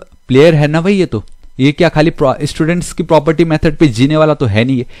मतलब प्लेयर है ना भाई, ये क्या खाली स्टूडेंट्स की प्रॉपर्टी मेथड पे जीने वाला तो है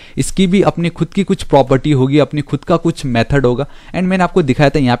नहीं है, इसकी भी अपनी खुद की कुछ प्रॉपर्टी होगी, अपनी खुद का कुछ मेथड होगा। एंड मैंने आपको दिखाया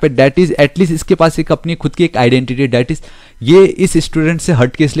था यहाँ पे डेट इज एटलीस्ट इसके पास एक अपनी खुद की एक आइडेंटिटी, डेट इज ये इस स्टूडेंट से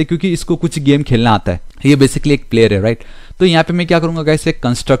हट के इसलिए क्योंकि इसको कुछ गेम खेलना आता है, ये बेसिकली एक प्लेयर है, राइट। तो यहाँ पे मैं क्या करूंगा गाइस, एक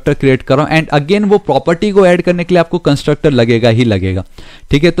कंस्ट्रक्टर क्रिएट कर रहा हूँ एंड अगेन वो प्रॉपर्टी को ऐड करने के लिए आपको कंस्ट्रक्टर लगेगा ही लगेगा।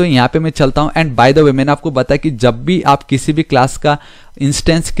 ठीक है, तो यहाँ पे मैं चलता हूँ एंड बाय द वे मैंने आपको बताया कि जब भी आप किसी भी क्लास का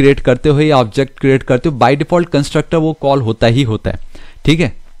इंस्टेंस क्रिएट करते हो या ऑब्जेक्ट क्रिएट करते हो, बाय डिफॉल्ट कंस्ट्रक्टर वो कॉल होता ही होता है। ठीक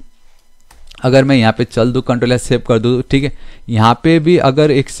है, अगर मैं यहाँ पे चल दूँ, कंट्रोल एस सेव कर दूँ, ठीक है, यहाँ पे भी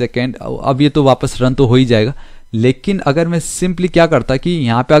अगर एक सेकेंड, अब ये तो वापस रन तो हो ही जाएगा, लेकिन अगर मैं सिंपली क्या करता कि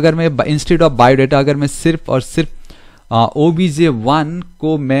यहाँ पे अगर मैं इंस्टेड ऑफ बायोडाटा अगर मैं सिर्फ और सिर्फ obj1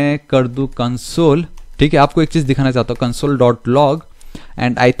 को मैं कर दूँ कंसोल। ठीक है, आपको एक चीज़ दिखाना चाहता हूँ, console dot log,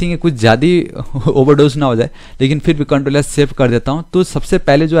 and I think कुछ ज़्यादा ओवरडोज ना हो जाए, लेकिन फिर भी कंट्रोल एस सेव कर देता हूँ। तो सबसे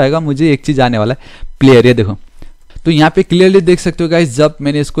पहले जो आएगा मुझे एक चीज़ आने वाला है, प्लेयर। ये देखो, तो यहाँ पे क्लियरली देख सकते हो गाइस, जब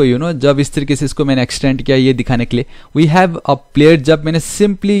मैंने इसको जब इस तरीके से इसको मैंने एक्सटेंड किया ये दिखाने के लिए, वी हैव अ प्लेयर। जब मैंने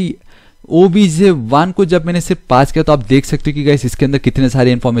सिंपली obj1 को जब मैंने सिर्फ पास किया, तो आप देख सकते हो कि गाइस इसके अंदर कितने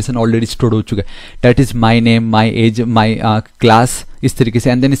सारे इन्फॉर्मेशन ऑलरेडी स्टोर हो चुके हैं। That is my name, my age, my class, इस तरीके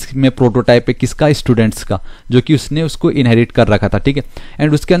से। एंड देन इसमें प्रोटोटाइप है किसका, स्टूडेंट्स का, जो कि उसने उसको इनहेरिट कर रखा था। ठीक है,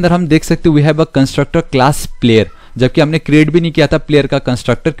 एंड उसके अंदर हम देख सकते हो we have a constructor class player, जबकि हमने क्रिएट भी नहीं किया था प्लेयर का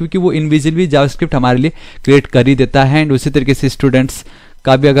कंस्ट्रक्टर, क्योंकि वो इनविजिबली जावास्क्रिप्ट हमारे लिए क्रिएट कर ही देता है। एंड उसी तरीके से स्टूडेंट्स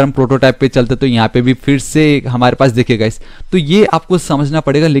का भी अगर हम प्रोटोटाइप पे चलते तो यहाँ पे भी फिर से हमारे पास देखिएगा इस, तो ये आपको समझना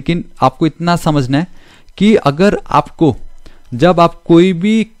पड़ेगा। लेकिन आपको इतना समझना है कि अगर आपको जब आप कोई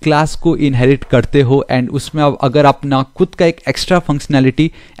भी क्लास को इनहेरिट करते हो एंड उसमें अगर अपना खुद का एक एक्स्ट्रा फंक्शनैलिटी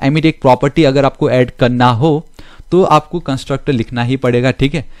एक प्रॉपर्टी अगर आपको ऐड करना हो, तो आपको कंस्ट्रक्टर लिखना ही पड़ेगा।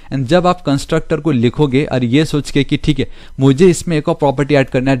 ठीक है, एंड जब आप कंस्ट्रक्टर को लिखोगे और ये सोच के कि ठीक है मुझे इसमें एक और प्रॉपर्टी ऐड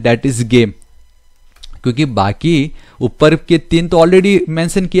करना है, दैट इज गेम, क्योंकि बाकी ऊपर के 3 तो ऑलरेडी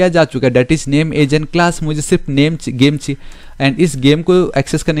मेंशन किया जा चुका है, that is name, as and class. मुझे सिर्फ नेम गेम चाहिए एंड इस गेम को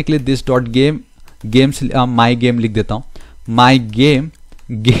एक्सेस करने के लिए this dot game games my game लिख देता हूँ, माई गेम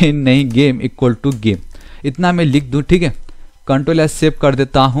गेम नहीं गेम इक्वल टू गेम, इतना मैं लिख दूँ। ठीक है, कंट्रोल एस सेव कर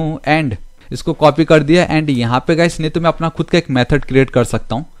देता हूँ एंड इसको कॉपी कर दिया। एंड यहाँ पे गाइस नहीं तो मैं अपना खुद का एक मेथड क्रिएट कर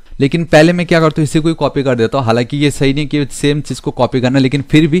सकता हूँ, लेकिन पहले मैं क्या करता हूँ, इसी को ही कॉपी कर देता हूँ। हालांकि ये सही नहीं कि सेम चीज को कॉपी करना, लेकिन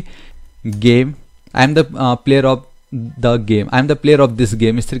फिर भी game, I am the player of the game, I am the player of this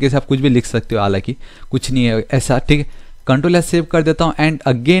game, इस तरीके से आप कुछ भी लिख सकते हो, हालांकि कुछ नहीं है ऐसा। ठीक है, कंट्रोल एस सेव कर देता हूँ एंड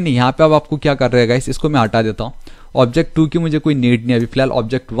अगेन यहाँ पे अब आपको क्या कर रहा है गाइस, इसको मैं हटा देता हूँ। ऑब्जेक्ट 2 की मुझे कोई नीड नहीं है अभी फिलहाल,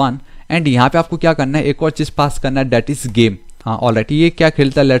 ऑब्जेक्ट 1। एंड यहाँ पे आपको क्या करना है, एक और चीज पास करना है, दैट इज गेम। हाँ ऑलराइट, ये क्या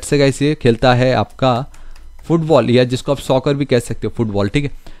खेलता है, लेट्स से गाइस ये खेलता है आपका फुटबॉल, या जिसको आप सॉकर भी कह सकते हो, फुटबॉल। ठीक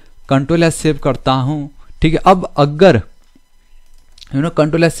है, कंट्रोल एस सेव करता हूँ। ठीक है, अब अगर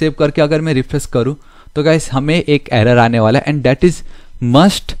कंट्रोल एस सेव करके अगर मैं रिफ्रेश करूँ तो गाइस हमें एक एरर आने वाला है, and that is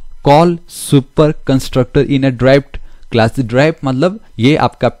must call super constructor in a derived class. Drive मतलब ये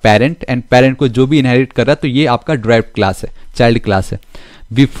आपका पेरेंट, एंड पेरेंट को जो भी इनहेरिट कर रहा है तो ये आपका ड्राइव्ड क्लास है, चाइल्ड क्लास है।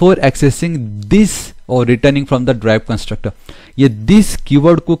 बिफोर एक्सेसिंग दिस और returning from the drive constructor, ये दिस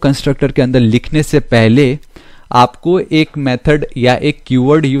कीवर्ड को कंस्ट्रक्टर के अंदर लिखने से पहले आपको एक मेथड या एक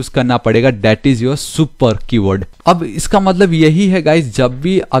कीवर्ड यूज करना पड़ेगा, that is your super keyword. अब इसका मतलब यही है गाइस, जब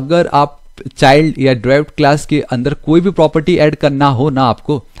भी अगर आप चाइल्ड या ड्राइव्ड क्लास के अंदर कोई भी प्रॉपर्टी ऐड करना हो ना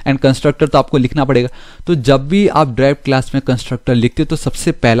आपको, एंड कंस्ट्रक्टर तो आपको लिखना पड़ेगा, तो जब भी आप ड्राइव्ड क्लास में कंस्ट्रक्टर लिखते हो तो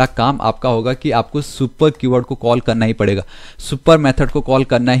सबसे पहला काम आपका होगा कि आपको सुपर कीवर्ड को कॉल करना ही पड़ेगा, सुपर मेथड को कॉल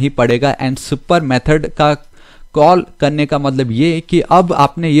करना ही पड़ेगा। एंड सुपर मेथड का कॉल करने का मतलब ये कि अब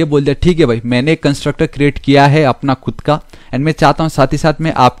आपने ये बोल दिया ठीक है भाई मैंने कंस्ट्रक्टर क्रिएट किया है अपना खुद का, एंड मैं चाहता हूँ साथ ही साथ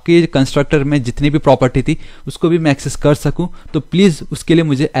में आपके कंस्ट्रक्टर में जितनी भी प्रॉपर्टी थी उसको भी मैं एक्सेस कर सकूं, तो प्लीज उसके लिए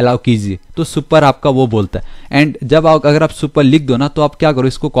मुझे अलाउ कीजिए। तो सुपर आपका वो बोलता है। एंड जब अगर आप सुपर लिख दो ना, तो आप क्या करो,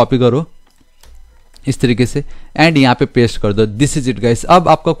 इसको कॉपी करो इस तरीके से एंड यहाँ पे पेस्ट कर दो। दिस इज इट गाइस, अब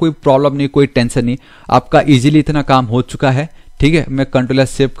आपका कोई प्रॉब्लम नहीं, कोई टेंशन नहीं, आपका इजीली इतना काम हो चुका है। ठीक है, मैं कंट्रोल एस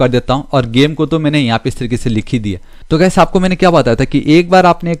सेव कर देता हूं, और गेम को तो मैंने यहाँ पे इस तरीके से लिख ही दिया। तो गाइस आपको मैंने क्या बताया था कि एक बार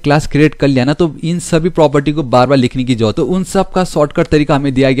आपने एक क्लास क्रिएट कर लिया ना, तो इन सभी प्रॉपर्टी को बार बार लिखने की जरूरत है। उन सब का शॉर्टकट तरीका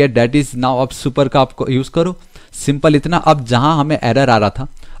हमें दिया गया, दैट इज नाउ। अब सुपर का आपको यूज करो, सिंपल इतना। अब जहां हमें एरर आ रहा था,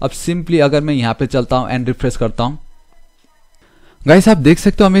 अब सिंपली अगर मैं यहाँ पे चलता हूँ एंड रिफ्रेश करता हूँ, गाइस आप देख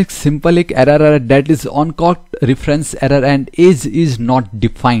सकते हो हमें एक सिंपल एक एरर आ रहा है, that is on cot reference error and as is not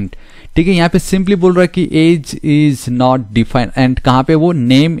defined. ठीक है, यहाँ पे सिंपली बोल रहा है कि as is not defined, and कहाँ पे, वो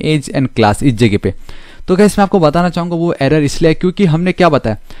नेम एज एंड क्लास इस जगह पे। तो गाइस मैं आपको बताना चाहूंगा वो एरर इसलिए क्योंकि हमने क्या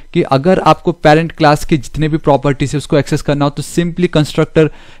बताया कि अगर आपको पेरेंट क्लास के जितने भी प्रॉपर्टीज है उसको एक्सेस करना हो तो सिंपली कंस्ट्रक्टर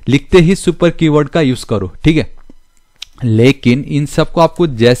लिखते ही सुपर कीवर्ड का यूज करो। ठीक है, लेकिन इन सब को आपको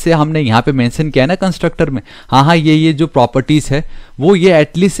जैसे हमने यहाँ पे मेंशन किया है ना कंस्ट्रक्टर में, हाँ ये जो प्रॉपर्टीज है वो ये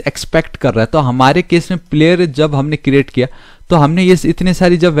एटलीस्ट एक्सपेक्ट कर रहा है। तो हमारे केस में प्लेयर जब हमने क्रिएट किया तो हमने ये इतने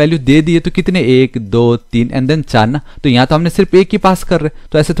सारी जब वैल्यू दे दी है तो कितने 1 2 3 एंड देन 4 ना, तो यहाँ तो हमने सिर्फ एक ही पास कर रहे,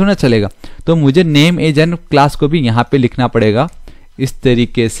 तो ऐसे थोड़ा ना चलेगा। तो मुझे नेम एज एंड क्लास को भी यहाँ पे लिखना पड़ेगा, इस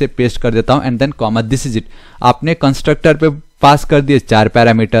तरीके से पेस्ट कर देता हूँ and then comma, this is it. आपने कंस्ट्रक्टर पे पास कर दिए 4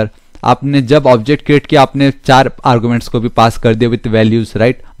 पैरामीटर, आपने जब ऑब्जेक्ट क्रिएट किया आपने 4 आर्गुमेंट्स को भी पास कर दिया विथ वैल्यूज,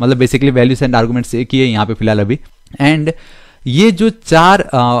 राइट, मतलब बेसिकली वैल्यूज एंड आर्गुमेंट्स एक ही है यहाँ पे फिलहाल अभी। एंड ये जो 4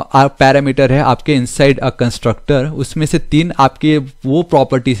 पैरामीटर है आपके इनसाइड अ कंस्ट्रक्टर, उसमें से 3 आपके वो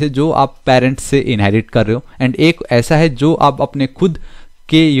प्रॉपर्टीज है जो आप पेरेंट्स से इनहेरिट कर रहे हो, एंड एक ऐसा है जो आप अपने खुद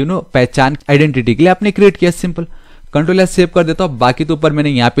के पहचान आइडेंटिटी के लिए आपने क्रिएट किया। सिंपल, कंट्रोल एस सेव कर देता हूँ। बाकी तो ऊपर मैंने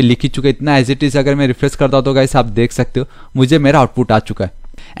यहाँ पे लिख ही चुका है, इतना एज इट इज। अगर मैं रिफ्रेश करता हूँ तो गाइस आप देख सकते हो मुझे मेरा आउटपुट आ चुका है।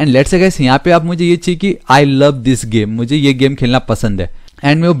 एंड लेट्स से गाइस यहाँ पे आप मुझे ये चाहिए कि आई लव दिस गेम, मुझे ये गेम खेलना पसंद है,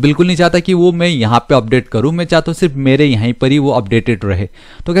 एंड मैं वो बिल्कुल नहीं चाहता कि वो मैं यहाँ पे अपडेट करूँ, मैं चाहता हूँ सिर्फ मेरे यहीं पर ही वो अपडेटेड रहे।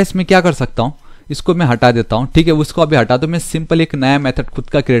 तो गाइस मैं क्या कर सकता हूँ, इसको मैं हटा देता हूँ, ठीक है, उसको अभी हटा दो। मैं सिंपल एक नया मेथड खुद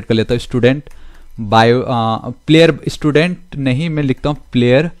का क्रिएट कर लेता हूँ, स्टूडेंट बायो प्लेयर, स्टूडेंट नहीं मैं लिखता हूँ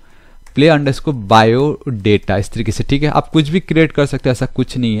प्ले अंडरस्कोर बायो डेटा, इस तरीके से, ठीक है। आप कुछ भी क्रिएट कर सकते हो, ऐसा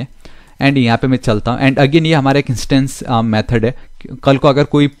कुछ नहीं है। एंड यहाँ पे मैं चलता हूँ, एंड अगेन ये हमारा एक इंस्टेंस मेथड है, कल को अगर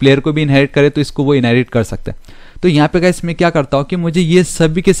कोई प्लेयर को भी इनहेरिट करे तो इसको वो इनहेरिट कर सकते हैं। तो यहाँ पे गाइस मैं क्या करता हूँ कि मुझे ये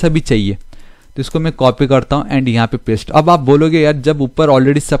सभी के सभी चाहिए, तो इसको मैं कॉपी करता हूँ एंड यहाँ पे पेस्ट। अब आप बोलोगे यार जब ऊपर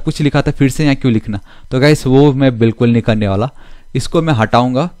ऑलरेडी सब कुछ लिखा था फिर से यहाँ क्यों लिखना, तो गाइस वो मैं बिल्कुल नहीं करने वाला, इसको मैं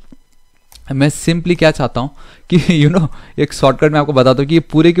हटाऊंगा। मैं सिंपली क्या चाहता हूँ कि एक शॉर्टकट मैं आपको बताता हूँ कि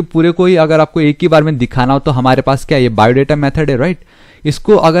पूरे के पूरे को ही अगर आपको एक ही बार में दिखाना हो तो हमारे पास क्या है, ये बायोडेटा मेथड है, राइट।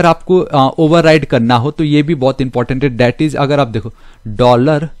 इसको अगर आपको ओवरराइड करना हो तो ये भी बहुत इंपॉर्टेंट है, दैट इज अगर आप देखो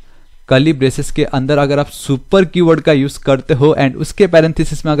डॉलर कर्ली ब्रेसेस के अंदर अगर आप सुपर कीवर्ड का यूज करते हो एंड उसके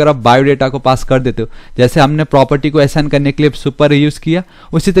पैरेंथेसिस में अगर आप बायोडेटा को पास कर देते हो, जैसे हमने प्रॉपर्टी को असाइन करने के लिए सुपर यूज किया,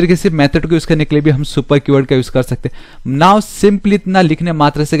 उसी तरीके से मेथड को यूज करने के लिए भी हम सुपर कीवर्ड का यूज कर सकते हैं। नाउ सिंपली इतना लिखने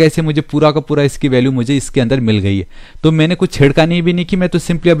मात्र से कैसे मुझे पूरा का पूरा इसकी वैल्यू मुझे इसके अंदर मिल गई है, तो मैंने कुछ छेड़खानी भी नहीं की, मैं तो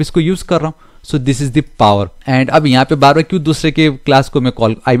सिंपली अब इसको यूज कर रहा हूँ। So this is the power. And अब यहाँ पे बार बार क्यों दूसरे के क्लास को मैं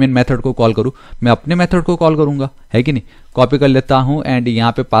कॉल मेथड को कॉल करूँ, मैं अपने मेथड को कॉल करूंगा, है कि नहीं। कॉपी कर लेता हूँ एंड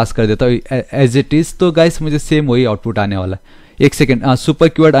यहाँ पे पास कर देता हूँ एज इट इज, तो गाइस मुझे सेम वही आउटपुट आने वाला है। एक second, super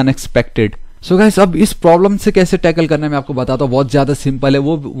keyword unexpected. So guys अब इस प्रॉब्लम से कैसे टैकल करना है मैं आपको बताता हूँ, बहुत ज्यादा सिंपल है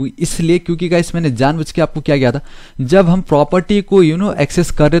वो इसलिए क्योंकि गाइस मैंने जानबूझ के आपको क्या किया था, जब हम प्रॉपर्टी को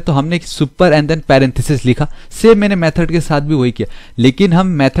एक्सेस कर रहे तो हमने सुपर एंड देन पैरेंथेसिस लिखा, सेम मैंने मेथड के साथ भी वही किया, लेकिन हम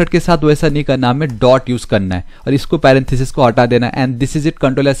मेथड के साथ वैसा नहीं करना, हमें डॉट यूज करना है और इसको पैरेंथेसिस को हटा देना है। And this is it,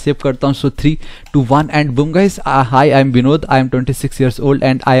 control S save करता हूँ। सो 3 2 1 and boom guys, high I am Vinod, I am 26 years old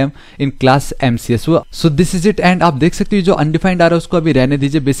and I am in class MCS। So this is it. And आप देख सकते हो जो अनडिफाइंड आ रहा है उसको अभी रहने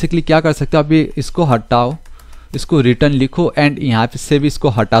दीजिए। बेसिकली क्या कर सकते हो, अभी इसको हटाओ, इसको रिटर्न लिखो एंड यहाँ से भी इसको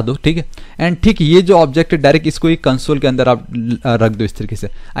हटा दो, ठीक है। एंड ठीक ये जो ऑब्जेक्ट है डायरेक्ट इसको ही कंसोल के अंदर आप रख दो इस तरीके से,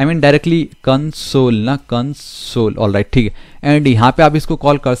 आई मीन डायरेक्टली कंसोल ना, कंसोल, ऑलराइट, ठीक है। एंड यहाँ पे आप इसको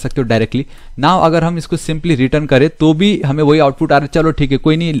कॉल कर सकते हो डायरेक्टली। नाउ अगर हम इसको सिंपली रिटर्न करें तो भी हमें वही आउटपुट आ रहा है, चलो ठीक है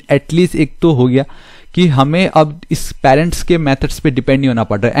कोई नहीं, एटलीस्ट एक तो हो गया कि हमें अब इस पेरेंट्स के मेथड्स पे डिपेंड नहीं होना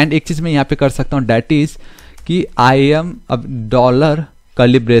पड़ रहा है। एंड एक चीज मैं यहाँ पे कर सकता हूँ, दैट इज कि आई एम अब dollar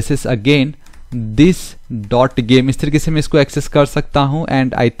curly braces again this dot game, इस तरीके से मैं इसको एक्सेस कर सकता हूँ।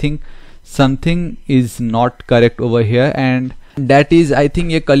 And I think something is not correct over here and that is I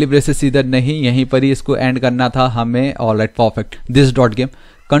think ये कर्ली ब्रेसेस इधर नहीं, यहीं पर ही इसको एंड करना था हमें। Alright, perfect, this dot game.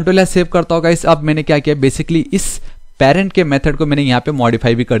 Control S save करता होगा इस। अब मैंने क्या किया, बेसिकली इस पेरेंट के मेथड को मैंने यहाँ पे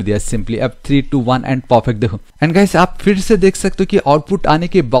मॉडिफाई भी कर दिया सिंपली। अब 3 2 1 एंड परफेक्ट देखो। एंड गाइस आप फिर से देख सकते हो कि आउटपुट आने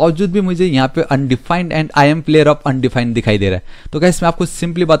के बावजूद भी मुझे यहाँ पे undefined and I am player of undefined दिखाई दे रहा है। तो गाइस मैं आपको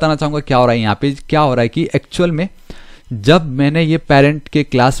सिंपली बताना चाहूंगा क्या हो रहा है यहाँ पे। क्या हो रहा है कि एक्चुअल में जब मैंने ये पेरेंट के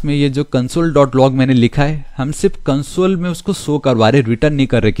क्लास में ये जो कंसोल डॉट लॉग मैंने लिखा है, हम सिर्फ कंसोल में उसको शो करवा रहे, रिटर्न नहीं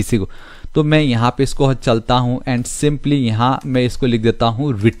कर रहे किसी को। तो मैं यहाँ पे इसको चलता हूँ एंड सिंपली यहाँ मैं इसको लिख देता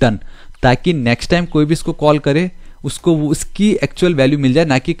हूँ रिटर्न, ताकि नेक्स्ट टाइम कोई भी इसको कॉल करे उसको उसकी एक्चुअल वैल्यू मिल जाए,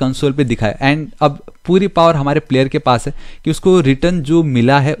 ना कि कंसोल पे दिखाए। एंड अब पूरी पावर हमारे प्लेयर के पास है कि उसको रिटर्न जो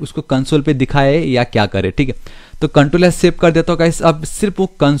मिला है उसको कंसोल पे दिखाए या क्या करे, ठीक है। तो कंट्रोल एस सेव कर देता हूँ गाइस। अब सिर्फ वो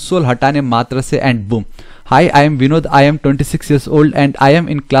कंसोल हटाने मात्र से and boom, high I am Vinod, I am 26 years old and I am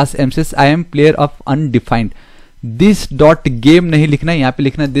in class MCS, I am player of undefined. This dot game नहीं लिखना है, यहाँ पे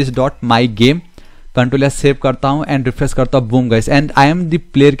लिखना है this dot my game. Control S save करता हूँ एंड रिफ्रेश करता हूँ, boom guys. And I am the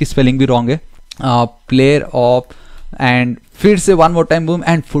player की स्पेलिंग भी रॉन्ग है, प्लेयर ऑफ एंड फिर से one more time boom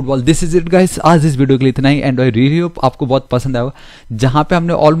and football. This is it guys, आज इस वीडियो के लिए इतना ही एंड आई रियली होप आपको बहुत पसंद आएगा, जहां पे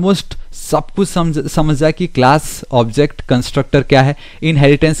हमने ऑलमोस्ट सब कुछ समझा कि क्लास, ऑब्जेक्ट, कंस्ट्रक्टर क्या है,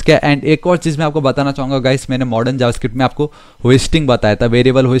 इनहेरिटेंस क्या है। एंड एक और चीज मैं आपको बताना चाहूंगा गाइस, मैंने मॉडर्न जावास्क्रिप्ट में आपको होस्टिंग बताया था,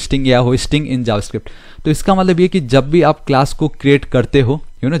 वेरिएबल होस्टिंग या होस्टिंग इन जावास्क्रिप्ट। तो इसका मतलब ये कि जब भी आप क्लास को क्रिएट करते हो,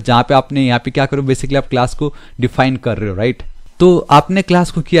 जहाँ पे आपने यहाँ पे क्या करो, बेसिकली आप क्लास को डिफाइन कर रहे हो, राइट। तो आपने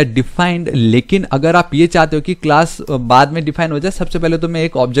क्लास को किया डिफाइंड, लेकिन अगर आप ये चाहते हो कि क्लास बाद में डिफाइन हो जाए, सबसे पहले तो मैं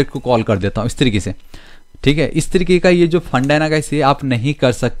एक ऑब्जेक्ट को कॉल कर देता हूँ इस तरीके से, ठीक है। इस तरीके का ये जो फंडा है ना गाइस, ये आप नहीं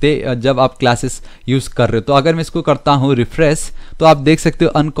कर सकते जब आप क्लासेस यूज कर रहे हो। तो अगर मैं इसको करता हूँ रिफ्रेश, तो आप देख सकते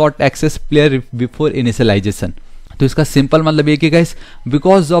हो uncaught access player before initialisation. तो इसका सिंपल मतलब ये कि गाइस,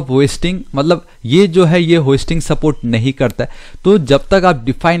 बिकॉज ऑफ होस्टिंग, मतलब ये जो है ये होस्टिंग सपोर्ट नहीं करता है, तो जब तक आप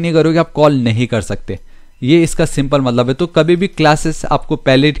डिफाइन नहीं करोगे आप कॉल नहीं कर सकते। ये इसका सिंपल मतलब है। तो कभी भी क्लासेस आपको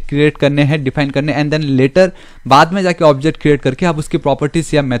पहले क्रिएट करने हैं, डिफाइन करने, एंड देन लेटर बाद में जाके ऑब्जेक्ट क्रिएट करके आप उसकी प्रॉपर्टीज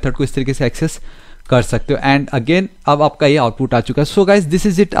या मेथड को इस तरीके से एक्सेस कर सकते हो। एंड अगेन अब आपका ये आउटपुट आ चुका है। So guys, this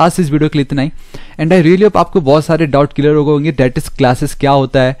is it, आज इस वीडियो के लिए इतना ही एंड आई रियली होप आपको बहुत सारे डाउट क्लियर हो गए होंगे। दैट इज क्लासेस क्या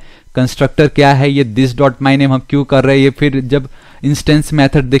होता है, कंस्ट्रक्टर क्या है, ये दिस डॉट माई नेम हम क्यों कर रहे हैं, ये फिर जब इंस्टेंस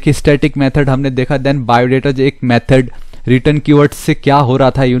मेथड देखिए, स्टैटिक मेथड हमने देखा, देन बायोडेटा जो एक मेथड, रिटर्न कीवर्ड से क्या हो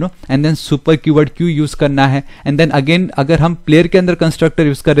रहा था, एंड देन सुपर कीवर्ड क्यों यूज करना है, एंड देन अगेन अगर हम प्लेयर के अंदर कंस्ट्रक्टर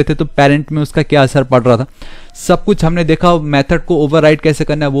यूज कर रहे थे तो पेरेंट में उसका क्या असर पड़ रहा था, सब कुछ हमने देखा। मेथड को ओवरराइड कैसे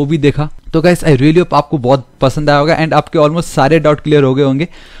करना है वो भी देखा। तो गाइस आई रियली होप आपको बहुत पसंद आया होगा एंड आपके ऑलमोस्ट सारे डाउट क्लियर हो गए होंगे।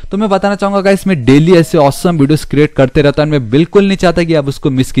 तो मैं बताना चाहूंगा गाइस, मैं डेली ऐसे ऑसम वीडियोस क्रिएट करते रहता हूं, मैं बिल्कुल नहीं चाहता कि आप उसको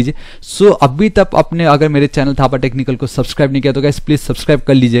मिस कीजिए। सो अभी तक आपने अगर मेरे चैनल थापा टेक्निकल को सब्सक्राइब नहीं किया तो गाइस प्लीज सब्सक्राइब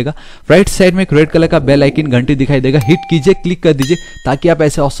कर लीजिएगा। राइट साइड में एक रेड कलर का बेल आइकन घंटी दिखाई देगा, हिट कीजिए, क्लिक कर दीजिए ताकि आप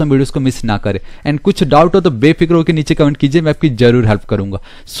ऐसे ऑसम वीडियोस को मिस ना करें। एंड कुछ डाउट हो तो बेफिक्र होकर नीचे कमेंट कीजिए, मैं आपकी जरूर हेल्प करूंगा।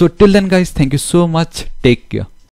 So till then guys, thank you so much, take care.